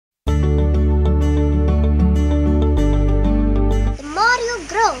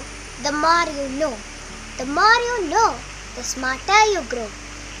The more you know. The more you know, the smarter you grow.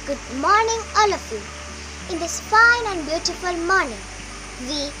 Good morning, all of you. In this fine and beautiful morning,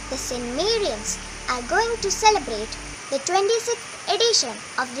 we, the St. Marians, are going to celebrate the 26th edition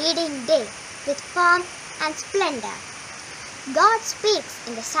of Reading Day with pomp and splendor. God speaks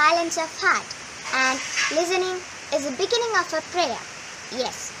in the silence of heart, and listening is the beginning of a prayer.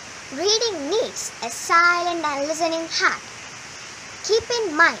 Yes, reading needs a silent and listening heart. Keep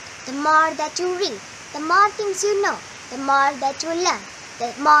in mind, the more that you read, the more things you know, the more that you learn, the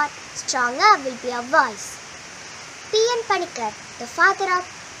more stronger will be your voice. P.N. Panikkar, the father of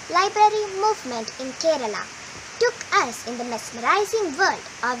library movement in Kerala, took us in the mesmerizing world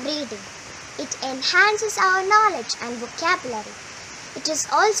of reading. It enhances our knowledge and vocabulary. It is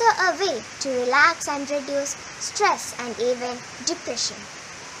also a way to relax and reduce stress and even depression.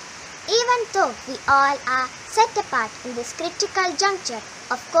 Even though we all are set apart in this critical juncture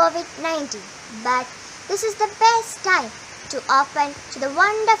of COVID-19, but this is the best time to open to the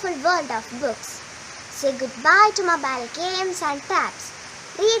wonderful world of books. Say goodbye to mobile games and tabs.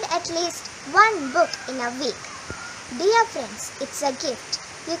 Read at least one book in a week. Dear friends, it's a gift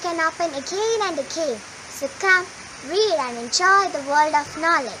you can open again and again. So come, read and enjoy the world of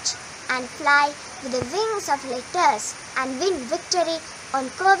knowledge and fly with the wings of letters and win victory on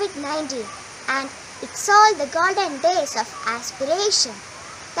COVID-19 and exalt the golden days of aspiration.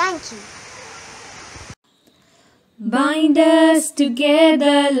 Thank you. Bind us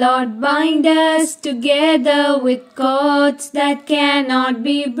together, Lord, bind us together with cords that cannot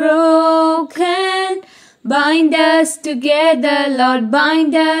be broken. Bind us together, Lord,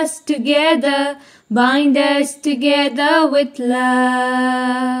 bind us together with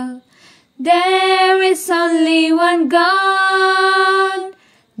love. There is only one God,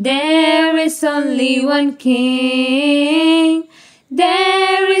 there is only one King,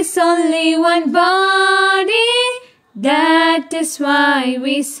 there is only one body, that is why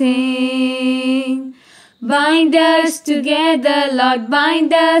we sing. Bind us together, Lord,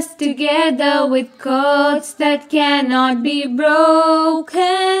 bind us together with cords that cannot be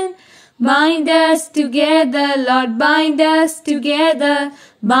broken. Bind us together, Lord, bind us together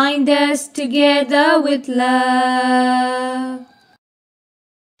with love.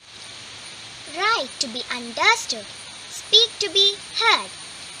 Write to be understood, speak to be heard,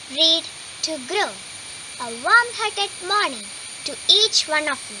 read to grow. A warm-hearted morning to each one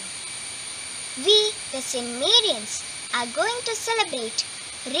of you. We, the St. Marians, are going to celebrate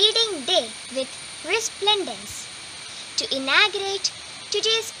Reading Day with resplendence. To inaugurate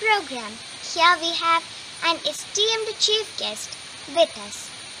today's program, here we have an esteemed chief guest with us.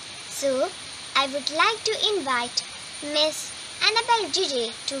 So, I would like to invite Miss Annabelle Jijay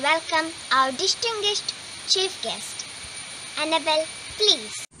to welcome our distinguished chief guest. Annabelle,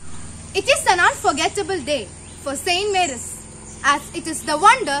 please. It is an unforgettable day for St. Mary's, as it is the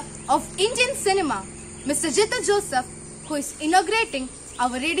wonder of Indian cinema, Mr. Jitha Joseph, who is inaugurating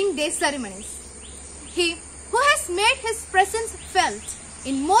our Reading Day ceremonies. He, who has made his presence felt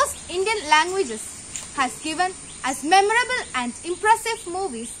in most Indian languages, has given us memorable and impressive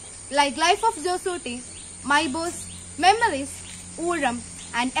movies like Life of Josuti, My Boss, Memories, Ooram,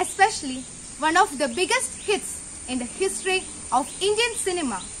 and especially one of the biggest hits in the history of Indian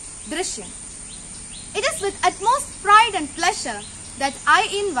cinema, Drishyam. It is with utmost pride and pleasure that I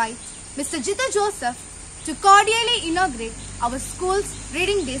invite Mr. Jitha Joseph to cordially inaugurate our school's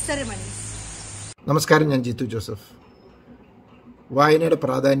Reading Day ceremonies. നമസ്കാരം, ഞാൻ Jithu Joseph. വായനയുടെ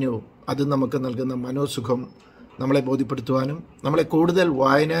പ്രാധാന്യവും അത് നമുക്ക് നൽകുന്ന മനോസുഖം നമ്മളെ ബോധ്യപ്പെടുത്തുവാനും നമ്മളെ കൂടുതൽ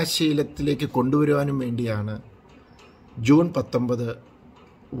വായനാശീലത്തിലേക്ക് കൊണ്ടുവരുവാനും വേണ്ടിയാണ് ജൂൺ 19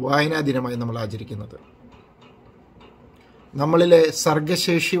 വായനാ ദിനമായി നമ്മൾ ആചരിക്കുന്നത്. നമ്മളിലെ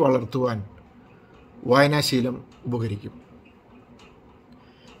സർഗശേഷി വളർത്തുവാൻ വായനാശീലം ഉപകരിക്കും.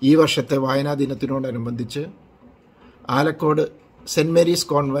 ഈ വർഷത്തെ വായനാ ദിനത്തിനോടനുബന്ധിച്ച് Alakode cent Mary's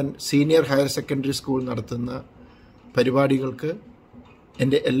convent senior higher secondary school നടത്തുന്ന പരിപാടികൾക്ക്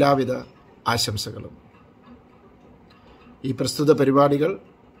എൻ്റെ എല്ലാവിധ ആശംസകളും. ഈ പ്രസ്തുത പരിപാടികൾ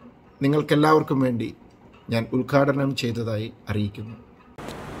നിങ്ങൾക്കെല്ലാവർക്കും വേണ്ടി ഞാൻ ഉദ്ഘാടനം ചെയ്തതായി അറിയിക്കുന്നു.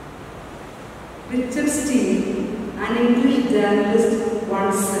 Richard Steele, an English journalist,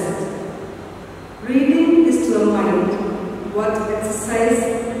 once said, "Reading is to a mind what exercise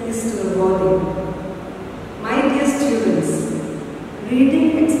is to a body." My dear students, reading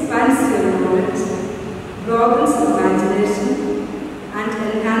expands your knowledge, broadens imagination, and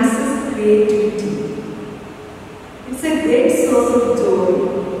enhances creativity. It's a great source of joy,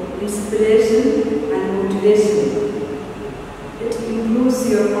 inspiration, and motivation. It improves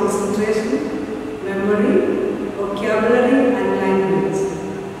your concentration, memory, vocabulary, and language.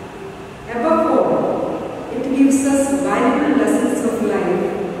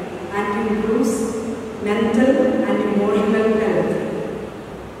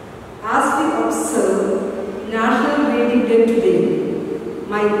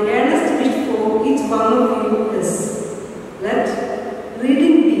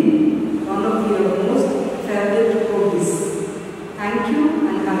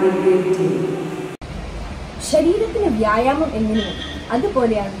 and have a great day. ശരീരത്തിന് വ്യായാമം എങ്ങനെയോ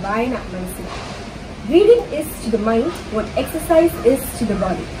അതുപോലെയാണ് വായന മനസ്സിൽ. Reading is to the mind what exercise is to the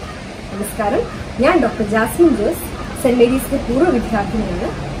body. നമസ്കാരം, ഞാൻ doctor Jasmine Jose, saint മേരീസിന്റെ പൂർവ്വ വിദ്യാർത്ഥിനിയാണ്.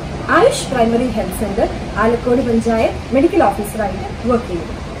 Ayush primary health centre Alakode panchayat medical ഓഫീസറായിട്ട് work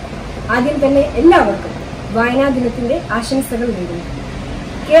ചെയ്യുന്നു. ആദ്യം തന്നെ എല്ലാവർക്കും വായനാ ദിനത്തിന്റെ ആശംസകൾ നേരുന്നു.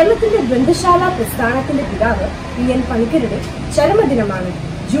 കേരളത്തിന്റെ ഗ്രന്ഥശാല പ്രസ്ഥാനത്തിന്റെ പിതാവ് PN പണിക്കരുടെ ചരമദിനമാണ്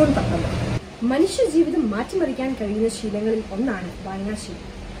ജൂൺ 19. മനുഷ്യ ജീവിതം മാറ്റിമറിക്കാൻ കഴിയുന്ന ശീലങ്ങളിൽ ഒന്നാണ് വായനാശീലം.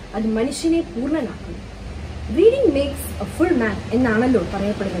 അത് മനുഷ്യനെ പൂർണ്ണനാക്കുന്നു. റീഡിംഗ് മേക്സ് എ ഫുൾ മാൻ എന്നാണല്ലോ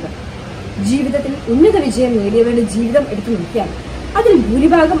പറയപ്പെടുന്നത്. ജീവിതത്തിൽ ഉന്നത വിജയം നേടിയവരുടെ ജീവിതം എടുത്തു നോക്കിയാൽ അതിൽ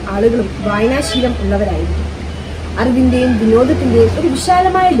ഭൂരിഭാഗം ആളുകളും വായനാശീലം ഉള്ളവരായിരിക്കും. അറിവിന്റെയും വിനോദത്തിന്റെയും ഒരു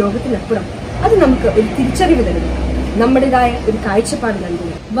വിശാലമായ ലോകത്തിനപ്പുറം അത് നമുക്ക് ഒരു തിരിച്ചറിവ് തരുന്നു, നമ്മുടേതായ ഒരു കാഴ്ചപ്പാട്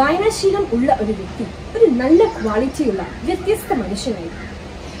നൽകുന്നു. വായനാശീലം ഉള്ള ഒരു വ്യക്തി ഒരു നല്ല ക്വാളിറ്റിയുള്ള വ്യത്യസ്ത മനുഷ്യനായിരിക്കും.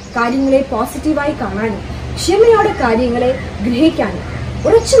 കാര്യങ്ങളെ പോസിറ്റീവായി കാണാനും ക്ഷമയോടെ കാര്യങ്ങളെ ഗ്രഹിക്കാനും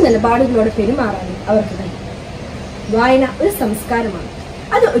ഉറച്ച നിലപാടുകളോടെ പെരുമാറാനും അവർക്ക് കഴിയും. വായന ഒരു സംസ്കാരമാണ്,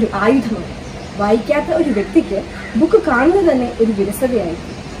 അത് ഒരു ആയുധമാണ്. വായിക്കാത്ത ഒരു വ്യക്തിക്ക് ബുക്ക് കാണുന്നത് തന്നെ ഒരു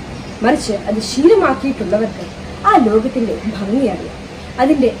വിരസതയായിരിക്കും. മറിച്ച് അത് ശീലമാക്കിയിട്ടുള്ളവർക്ക് ആ ലോകത്തിന്റെ ഭംഗി അറിയാം,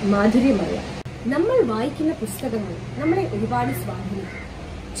 അതിന്റെ മാധുര്യം അറിയാം. നമ്മൾ വായിക്കുന്ന പുസ്തകങ്ങൾ നമ്മളെ ഒരുപാട് സ്വാധീനിക്കും.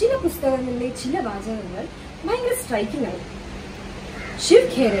 ചില പുസ്തകങ്ങളിലെ ചില വാചകങ്ങൾ ഭയങ്കര സ്ട്രൈക്കിംഗ് ആയിരിക്കും. ശിവ്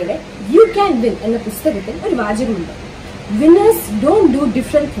ഖേരയുടെ യു ക്യാൻ വിൻ എന്ന പുസ്തകത്തിൽ ഒരു വാചകമുണ്ട്: winners don't do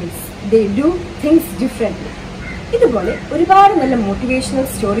different things, they do things differently. ഇതുപോലെ ഒരുപാട് നല്ല മോട്ടിവേഷണൽ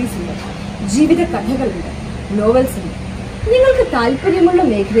സ്റ്റോറീസ് ഉണ്ട്, ജീവിത കഥകളുണ്ട്, നോവൽസ് ഉണ്ട്. നിങ്ങൾക്ക് താല്പര്യമുള്ള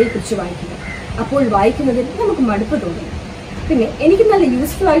മേഖലയെക്കുറിച്ച് വായിക്കുക. അപ്പോൾ വായിക്കുന്നതിൽ നമുക്ക് മടുപ്പ് തോന്നില്ല. പിന്നെ എനിക്ക് നല്ല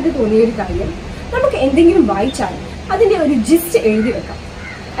യൂസ്ഫുൾ ആയിട്ട് തോന്നിയ ഒരു കാര്യം, നമുക്ക് എന്തെങ്കിലും വായിച്ചാൽ അതിന്റെ ഒരു ജിസ്റ്റ് എഴുതി വെക്കാം,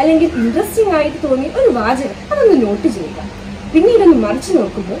 അല്ലെങ്കിൽ ഇൻട്രസ്റ്റിംഗ് ആയിട്ട് തോന്നിയ ഒരു വാചകം അതൊന്ന് നോട്ട് ചെയ്യുക. പിന്നീട് ഒന്ന് മറിച്ച്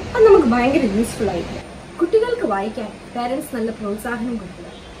നോക്കുമ്പോൾ അത് നമുക്ക് ഭയങ്കര യൂസ്ഫുൾ ആയിരിക്കും. കുട്ടികൾക്ക് വായിക്കാൻ പാരന്റ്സ് നല്ല പ്രോത്സാഹനം കൊടുക്കുക.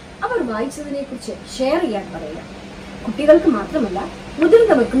 അവർ വായിച്ചതിനെ കുറിച്ച് ഷെയർ ചെയ്യാൻ പറയുക. കുട്ടികൾക്ക് മാത്രമല്ല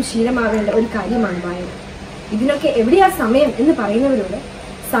മുതിർന്നവർക്കും ശീലമാവേണ്ട ഒരു കാര്യമാണ് വായന. ഇതിനൊക്കെ എവിടെയാ സമയം എന്ന് പറയുന്നവരോട്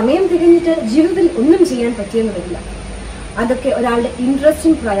സമയം തികഞ്ഞിട്ട് ജീവിതത്തിൽ ഒന്നും ചെയ്യാൻ പറ്റിയെന്ന് വരില്ല. അതൊക്കെ ഒരാളുടെ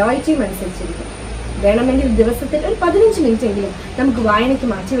ഇൻട്രസ്റ്റും പ്രയോറിറ്റിയും അനുസരിച്ചിരിക്കും. വേണമെങ്കിൽ ദിവസത്തിൽ ഒരു 15 മിനിറ്റ് എങ്കിലും നമുക്ക് വായനയ്ക്ക്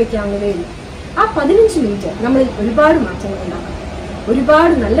മാറ്റിവെക്കാവുന്നതേയില്ല. ആ 15 മിനിറ്റ് നമ്മളിൽ ഒരുപാട് മാറ്റങ്ങൾ ഉണ്ടാക്കാം.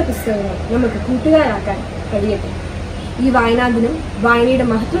 ഒരുപാട് നല്ല പുസ്തകങ്ങൾ നമുക്ക് കൂട്ടുകാരാക്കാൻ കഴിയട്ടെ. ഈ വായനാ ദിനം വായനയുടെ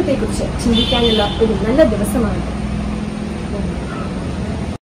മഹത്വത്തെക്കുറിച്ച് ചിന്തിക്കാനുള്ള ഒരു നല്ല ദിവസമാണ്.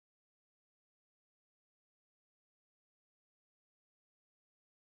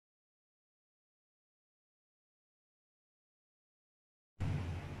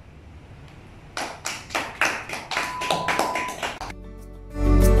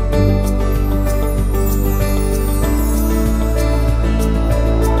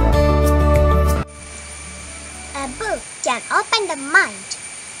 A book can open the mind,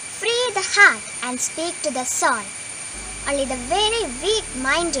 free the heart and speak to the soul. Only the very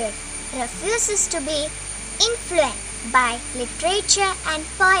weak-minded refuses to be influenced by literature and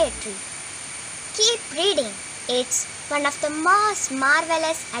poetry. Keep reading. It's one of the most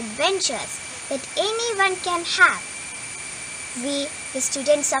marvelous adventures that anyone can have. We, the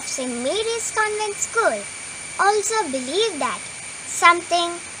students of St. Mary's Convent School, also believe that something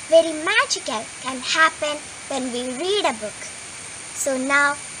very magical can happen when we read a book. So now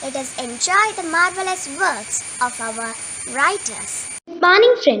let us enjoy the marvelous works of our writers. Good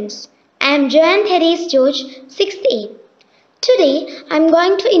morning, friends. I am Joanne Therese George, 6th A. Today I am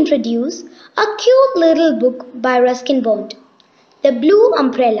going to introduce a cute little book by Ruskin Bond, The Blue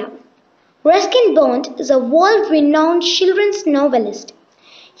Umbrella. Ruskin Bond is a world-renowned children's novelist.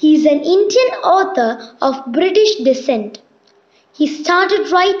 He is an Indian author of British descent. He started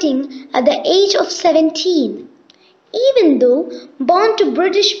writing at the age of 17. Even though born to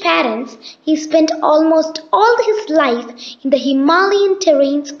British parents, he spent almost all his life in the Himalayan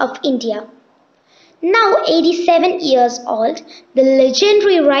terrains of India. Now 87 years old, the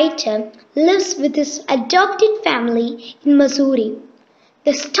legendary writer lives with his adopted family in Missouri.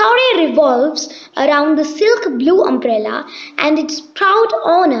 The story revolves around the silk blue umbrella and its proud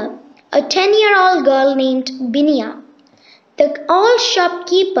owner, a 10-year-old girl named Binia. The old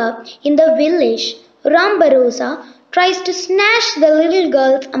shopkeeper in the village, Ram Barosa, tries to snatch the little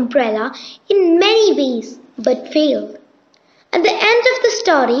girl's umbrella in many ways but failed. At the end of the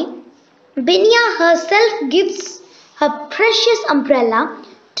story, Binia herself gives her precious umbrella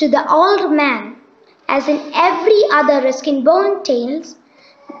to the old man. As in every other Ruskin Bond tales,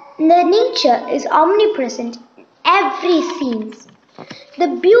 the nature is omnipresent in every scene. The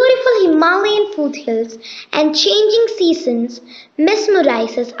beautiful Himalayan foothills and changing seasons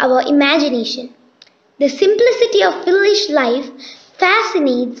mesmerizes our imagination. The simplicity of village life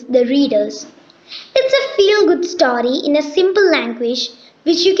fascinates the readers. It's a feel-good story in a simple language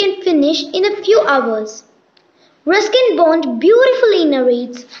which you can finish in a few hours. Ruskin Bond beautifully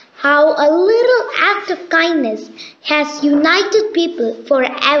narrates how a little act of kindness has united people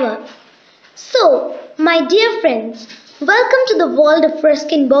forever. So, my dear friends, welcome to the world of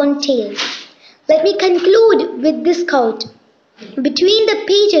Ruskin Bond tales. Let me conclude with this quote. Between the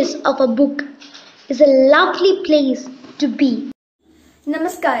pages of a book is a lovely place to be.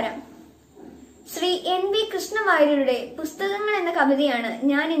 നമസ്കാരം. Shri N V കൃഷ്ണവാര്യരുടെ പുസ്തകങ്ങൾ എന്ന കവിതയാണ്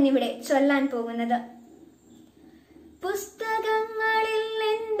ഞാൻ ഇന്നിവിടെ ചൊല്ലാൻ പോകുന്നത്. പുസ്തകങ്ങളിൽ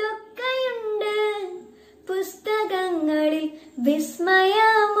എന്തൊക്കെയുണ്ട്, പുസ്തകങ്ങളിൽ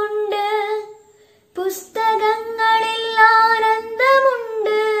വിസ്മയമുണ്ട്, പുസ്തകങ്ങളിൽ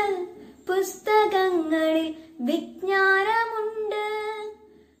ആനന്ദമുണ്ട്, പുസ്തകങ്ങളിൽ വിജ്ഞാനമുണ്ട്,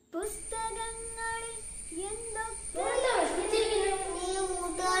 പുസ്തകങ്ങളിൽ എന്തൊക്കെ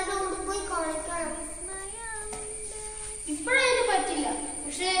ഇപ്പോഴതിന് പറ്റില്ല.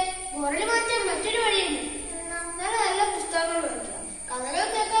 പക്ഷെ മുരളി മാറ്റാൻ മറ്റൊരു വഴിയുണ്ട്. നല്ല നല്ല പുസ്തകങ്ങൾ വായിക്കുക. കഥകൾ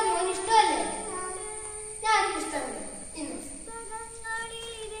കേൾക്കാൻ മോന് ഇഷ്ടമല്ലേ? ഞാൻ പുസ്തകം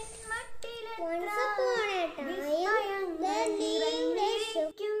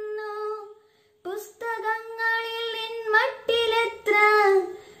പുസ്തകങ്ങളിൽ മട്ടിലെത്ര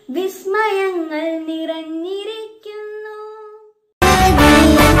വിസ്മയങ്ങൾ നിറഞ്ഞിരിക്കുന്നു.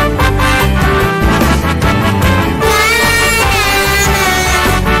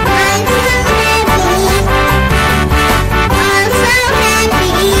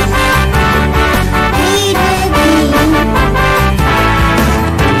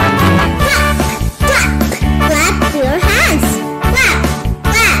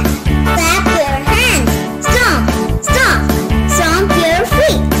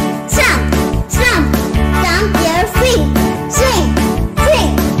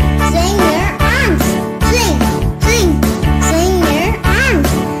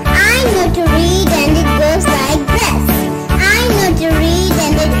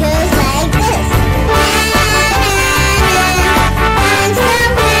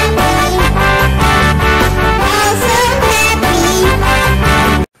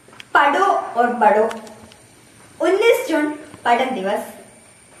 पढ़ो 19 जून पढ़न दिवस।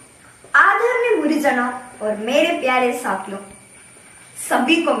 आदरणीय गुरुजनों और मेरे प्यारे साथियों,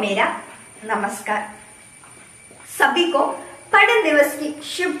 सभी को मेरा नमस्कार। सभी को पढ़न दिवस की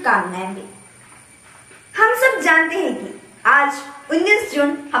शुभकामनाएं भी। हम सब जानते हैं कि आज 19 जून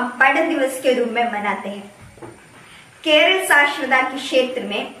हम पढ़न दिवस के रूप में मनाते हैं। केरल साक्षरता के क्षेत्र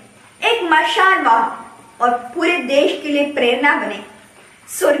में एक मशाल वाहक और पूरे देश के लिए प्रेरणा बने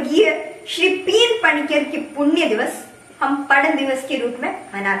स्वर्गीय श्री पीन पणिकर के पुण्य दिवस हम पढ़न दिवस के रूप में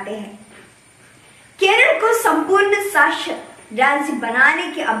मनाते हैं। केरल को संपूर्ण साक्षर राज्य बनाने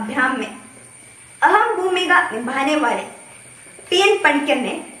के अभियान में अहम भूमिका निभाने वाले पीन पणिकर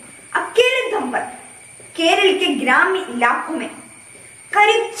ने अकेले दम पर केरल के ग्रामीण इलाकों में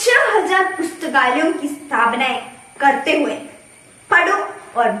करीब 6000 पुस्तकालयों की स्थापना करते हुए पढ़ो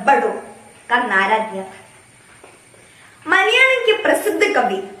और बढ़ो का नारा दिया था। मलयालम के प्रसिद्ध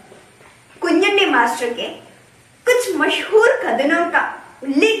कवि कुंजंडी मास्टर के कुछ मशहूर कथनों का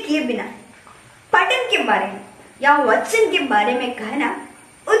उल्लेख किए बिना पठन के बारे में या वचन के बारे में कहना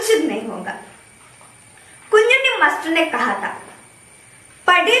उचित नहीं होगा। कुंजंडी मास्टर ने कहा था,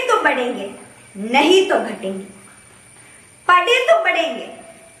 पढ़े तो बढ़ेंगे, नहीं तो घटेंगे। पढ़े तो बढ़ेंगे,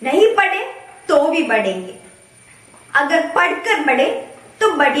 नहीं पढ़े तो भी बढ़ेंगे। अगर पढ़कर बढ़े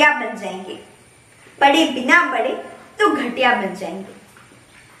तो बढ़िया बन जाएंगे, पढ़े बिना बढ़े तो घटिया बन जाएंगे।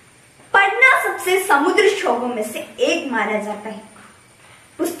 पढ़ना सबसे समुद्र शोभों में से एक माना जाता है।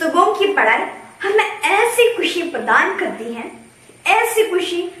 पुस्तकों की पढ़ाई हमें ऐसी खुशी प्रदान करती है, ऐसी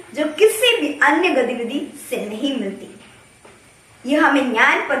खुशी जो किसी भी अन्य गतिविधि से नहीं मिलती। यह हमें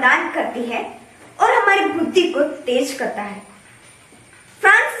ज्ञान प्रदान करती है और हमारी बुद्धि को तेज करता है।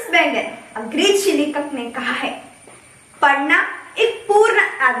 फ्रांसिस बेकन अंग्रेजी लेखक ने कहा है, पढ़ना एक पूर्ण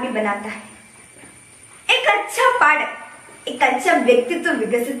आदमी बनाता है। एक अच्छा पाठक एक अच्छा व्यक्तित्व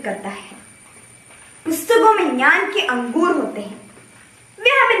विकसित करता है। पुस्तकों में ज्ञान के अंगूर होते हैं, वे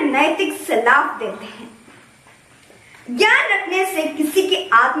हमें नैतिक सलाह देते हैं। ज्ञान रखने से किसी के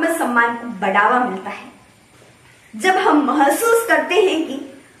आत्मसम्मान को बढ़ावा मिलता है। जब हम महसूस करते हैं कि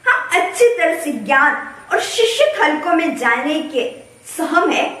हम अच्छी तरह से ज्ञान और शिक्षित हलकों में जाने के सहम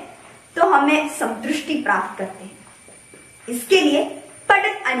है, तो हमें संतुष्टि प्राप्त करते हैं। इसके लिए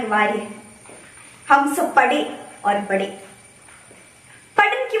पढ़ना अनिवार्य है। हम सब पढ़े और बढ़े।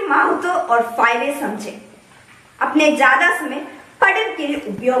 पढ़न के महत्व और फायदे समझें। अपने ज्यादा समय पढ़न के लिए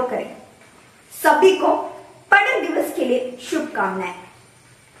उपयोग करें। सभी को पढ़न दिवस के लिए शुभकामनाएं।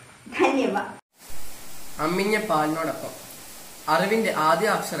 धन्यवाद. അമ്മിഞ്ഞ പാലിനോടൊപ്പം അറിവിന്റെ ആദ്യ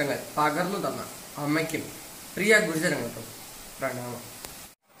അക്ഷരങ്ങൾ പകർന്നു തന്ന അമ്മയ്ക്കും പ്രിയ ഗുരുജനങ്ങൾക്കും പ്രണാമം.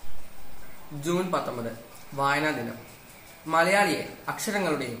 ജൂൺ 19 വായനാ ദിനം. മലയാളിയെ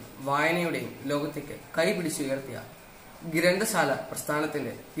അക്ഷരങ്ങളുടെയും വായനയുടെയും ലോകത്തേക്ക് കൈപിടിച്ചുയർത്തിയ ഗ്രന്ഥശാല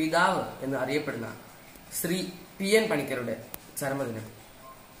പ്രസ്ഥാനത്തിന്റെ പിതാവ് എന്ന് അറിയപ്പെടുന്ന ശ്രീ PN പണിക്കരുടെ ചരമദിനം.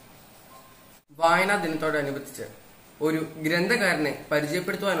 വായനാ ദിനത്തോടനുബന്ധിച്ച് ഒരു ഗ്രന്ഥകാരനെ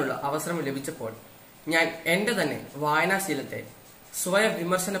പരിചയപ്പെടുത്തുവാനുള്ള അവസരം ലഭിച്ചപ്പോൾ ഞാൻ എന്റെ തന്നെ വായനാശീലത്തെ സ്വയം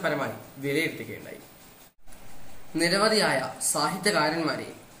വിമർശനപരമായി വിലയിരുത്തുകയുണ്ടായി. നിരവധിയായ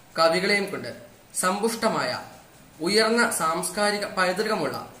സാഹിത്യകാരന്മാരെയും കവികളെയും കൊണ്ട് സമ്പുഷ്ടമായ ഉയർന്ന സാംസ്കാരിക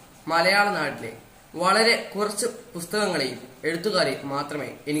പൈതൃകമുള്ള മലയാള നാട്ടിലെ വളരെ കുറച്ച് പുസ്തകങ്ങളെയും എഴുത്തുകാരെയും മാത്രമേ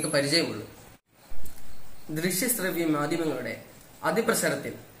എനിക്ക് പരിചയമുള്ളൂ. ദൃശ്യശ്രവ്യ മാധ്യമങ്ങളുടെ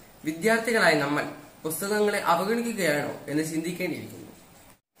അതിപ്രസരത്തിൽ വിദ്യാർത്ഥികളായ നമ്മൾ പുസ്തകങ്ങളെ അവഗണിക്കുകയാണോ എന്ന് ചിന്തിക്കേണ്ടിയിരിക്കുന്നു.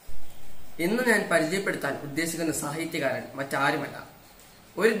 ഇന്ന് ഞാൻ പരിചയപ്പെടുത്താൻ ഉദ്ദേശിക്കുന്ന സാഹിത്യകാരൻ മറ്റാരുമല്ല,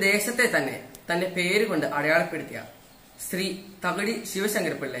 ഒരു ദേശത്തെ തന്നെ തന്റെ പേരുകൊണ്ട് അടയാളപ്പെടുത്തിയ ശ്രീ തകഴി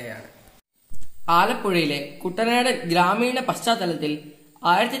ശിവശങ്കരപിള്ളയാണ്. ആലപ്പുഴയിലെ കുട്ടനാടൻ ഗ്രാമീണ പശ്ചാത്തലത്തിൽ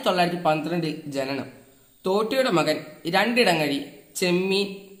 1912 ജനനം. തോട്ടിയുടെ മകൻ, രണ്ടിടങ്ങഴി, ചെമ്മീൻ,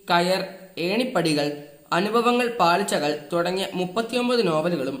 കയർ, ഏണിപ്പടികൾ, അനുഭവങ്ങൾ, പാളിച്ചകൾ തുടങ്ങിയ 39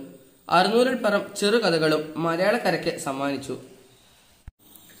 നോവലുകളും 600-ൽ പരം ചെറുകഥകളും മലയാളക്കരയ്ക്ക് സമ്മാനിച്ചു.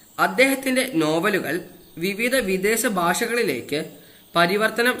 അദ്ദേഹത്തിന്റെ നോവലുകൾ വിവിധ വിദേശ ഭാഷകളിലേക്ക്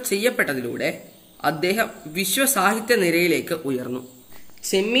പരിവർത്തനം ചെയ്യപ്പെട്ടതിലൂടെ അദ്ദേഹം വിശ്വസാഹിത്യ നിരയിലേക്ക് ഉയർന്നു.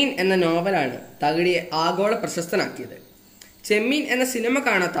 ചെമ്മീൻ എന്ന നോവലാണ് തകഴിയെ ആഗോള പ്രശസ്തനാക്കിയത്. ചെമ്മീൻ എന്ന സിനിമ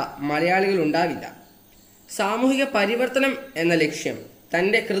കാണാത്ത മലയാളികൾ ഉണ്ടാവില്ല. സാമൂഹിക പരിവർത്തനം എന്ന ലക്ഷ്യം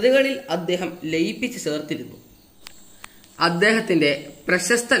തന്റെ കൃതികളിൽ അദ്ദേഹം ലയിപ്പിച്ച് ചേർത്തിരുന്നു. അദ്ദേഹത്തിന്റെ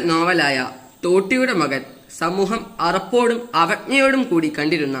പ്രശസ്ത നോവലായ തോട്ടിയുടെ മകൻ സമൂഹം അറപ്പോടും അവജ്ഞയോടും കൂടി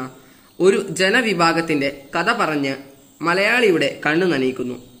കണ്ടിരുന്ന ഒരു ജനവിഭാഗത്തിന്റെ കഥ പറഞ്ഞ് മലയാളിയുടെ കണ്ണു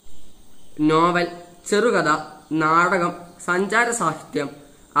നനയിക്കുന്നു. നോവൽ, ചെറുകഥ, നാടകം, സഞ്ചാര സാഹിത്യം,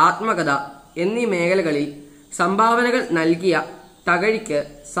 ആത്മകഥ എന്നീ മേഖലകളിൽ സംഭാവനകൾ നൽകിയ തകഴിക്ക്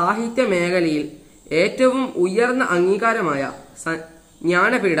സാഹിത്യ മേഖലയിൽ ഏറ്റവും ഉയർന്ന അംഗീകാരമായ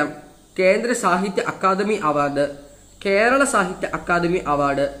ജ്ഞാനപീഠം, കേന്ദ്ര സാഹിത്യ അക്കാദമി അവാർഡ്, കേരള സാഹിത്യ അക്കാദമി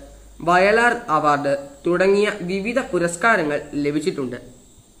അവാർഡ്, വയലാർ അവാർഡ് തുടങ്ങിയ വിവിധ പുരസ്കാരങ്ങൾ ലഭിച്ചിട്ടുണ്ട്.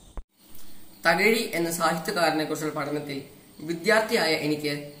 തകഴി എന്ന സാഹിത്യകാരനെ കുറിച്ചുള്ള പഠനത്തിൽ വിദ്യാർത്ഥിയായ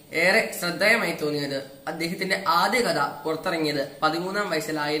എനിക്ക് ഏറെ ശ്രദ്ധേയമായി തോന്നിയത് അദ്ദേഹത്തിന്റെ ആദ്യ കഥ പുറത്തിറങ്ങിയത് 13-ാം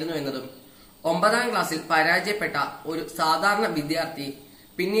വയസ്സിലായിരുന്നു എന്നതും 9-ാം ക്ലാസ്സിൽ പരാജയപ്പെട്ട ഒരു സാധാരണ വിദ്യാർത്ഥി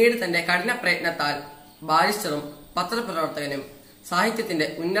പിന്നീട് തന്റെ കഠിന പ്രയത്നത്താൽ ബാരിസ്റ്ററും പത്രപ്രവർത്തകനും സാഹിത്യത്തിന്റെ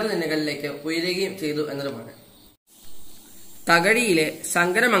ഉന്നത നിലകളിലേക്ക് ഉയരുകയും ചെയ്തു എന്നതുമാണ്. തകഴിയിലെ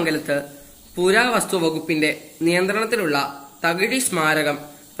ശങ്കരമംഗലത്ത് പുരാവസ്തു വകുപ്പിന്റെ നിയന്ത്രണത്തിലുള്ള തകഴി സ്മാരകം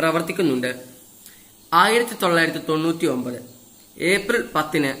പ്രവർത്തിക്കുന്നുണ്ട്. 1999 ഏപ്രിൽ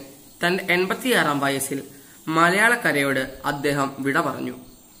 10 തന്റെ 86-ാം വയസ്സിൽ മലയാളക്കരയോട് അദ്ദേഹം വിട പറഞ്ഞു.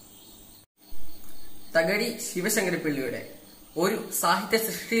 തകഴി ശിവശങ്കരപിള്ളയുടെ ഒരു സാഹിത്യ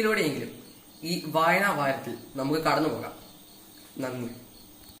സൃഷ്ടിയിലൂടെയെങ്കിലും ഈ വായനാ വാരത്തിൽ നമുക്ക് കടന്നുപോകാം. നന്ദി.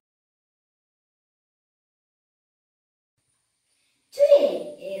 Today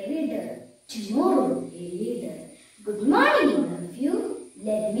a reader, tomorrow a leader. Good morning all of you.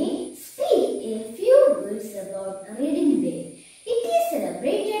 Let me speak a few words about Reading Day. It is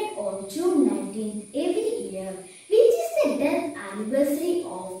celebrated on June 19th every year, which is the death anniversary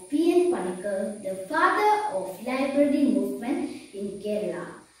of PN Panikkar, the father of library movement in Kerala.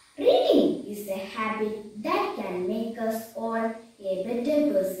 Reading is a habit that can make us all a better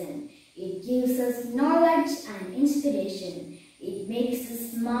person. It gives us knowledge and inspiration. It makes us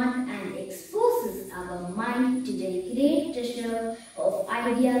smart and exposes our mind to the great treasure of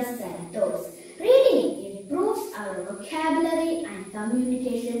ideas and thoughts. Reading improves our vocabulary and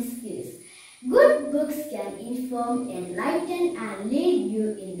communication skills. Good books can inform, enlighten and lead you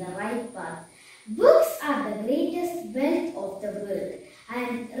in the right path. Books are the greatest wealth of the world,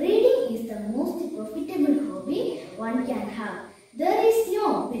 and reading is the most profitable hobby one can have. There is no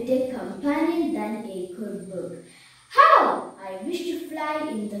better companion than a good book. How I wish to fly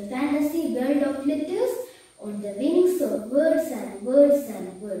in the fantasy world of letters on the wings of words and words and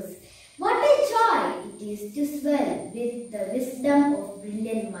words. What a joy it is to swell with the wisdom of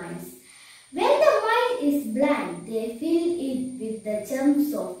brilliant minds. When the mind is blank, they fill it with the gems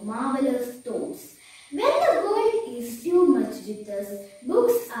of marvelous thoughts. When the world is too much with us,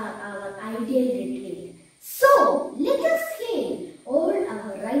 books are our ideal retreat. So, let us hail all our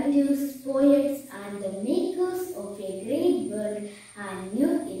writers, poets, and the makers of a great world and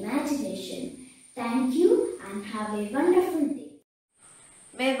new imagination. Thank you and have a wonderful day.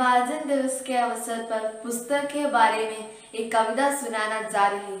 मैं वाजन दिवस के अवसर पर पुस्तक के बारे में एक कविता सुनाना जा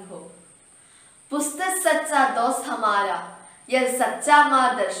रही हूँ। पुस्तक सच्चा दोस्त हमारा, यह सच्चा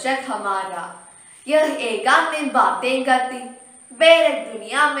मार्गदर्शक हमारा, यह एकांत में बातें करती, बेरंग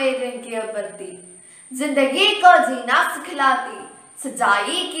दुनिया में रंग भरती, जिंदगी को जीना सिखलाती,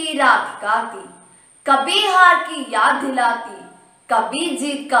 सच्चाई की राह दिखाती, कभी हार की याद दिलाती, कभी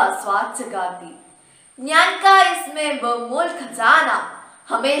जीत का स्वाद चखाती। ज्ञान का इसमें बहुमूल्य खजाना,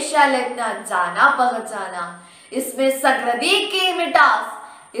 हमेशा लगना जाना पहचाना, इसमें समृद्धि की मिठास,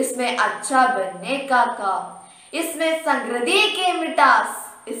 इसमें अच्छा बनने का काम, इसमें समृद्धि की मिठास,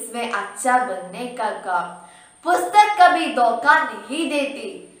 इसमें अच्छा बनने का काम। पुस्तक कभी धोखा नहीं देती,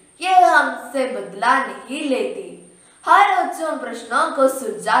 यह हमसे बदला नहीं लेती, हर उच्च प्रश्नों को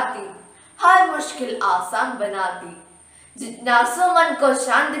सुलझाती, हर मुश्किल आसान बनाती, जिज्ञासु मन को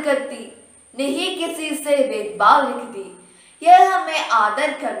शांत करती, नहीं किसी से भेदभाव लिखती, यह हमें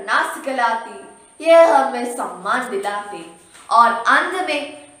आदर करना सिखलाती, यह हमें सम्मान दिलाती। और अंत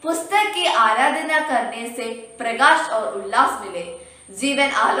में पुस्तक की आराधना करने से प्रकाश और उल्लास मिले,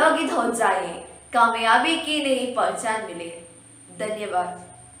 जीवन आलोकित हो जाए, कामयाबी की नई पहचान मिले। धन्यवाद।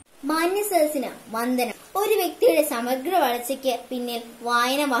 മാന്യ സദസ്സിന് വന്ദനം. ഒരു വ്യക്തിയുടെ സമഗ്ര വളർച്ചയ്ക്ക് പിന്നിൽ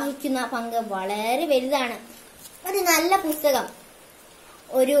വായന വഹിക്കുന്ന പങ്ക് വളരെ വലുതാണ്. ഒരു നല്ല പുസ്തകം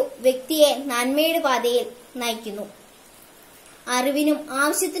ഒരു വ്യക്തിയെ നന്മയുടെ പാതയിൽ നയിക്കുന്നു. അറിവിനും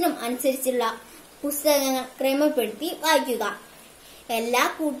ആവശ്യത്തിനും അനുസരിച്ചുള്ള പുസ്തകങ്ങൾ ക്രമപ്പെടുത്തി വായിക്കുക. എല്ലാ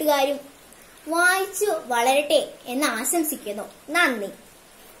കൂട്ടുകാരും വായിച്ചു വളരട്ടെ എന്ന് ആശംസിക്കുന്നു. നന്ദി.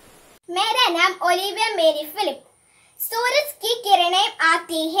 मेरा नाम ओलिविया मेरी फिलिप। सूरज की किरणें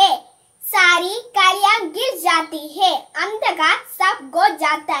आती है, सारी कालियां गिर जाती है, अंधकार सब गो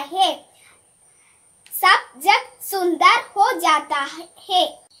जाता है, सब जग सुंदर हो जाता है।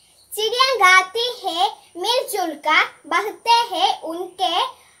 चिड़िया गाती है मिलजुल कर, बहते हैं उनके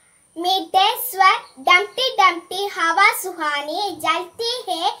मीठे स्वर, डमटी डमटी हवा सुहानी, जलती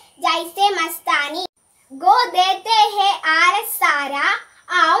है जैसे मस्तानी, गो देते हैं आरस सारा,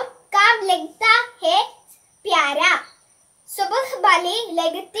 और काम लगता है प्यारा, सुबह भली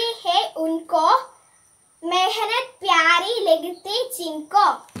लगती है उनको, मेहनत प्यारी लगती जिनको।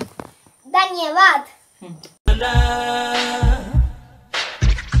 धन्यवाद।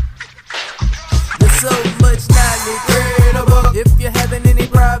 There's so much knowledge. Read a book. If you're having any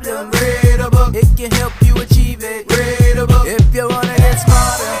problem, read a book. It can help you achieve it. Read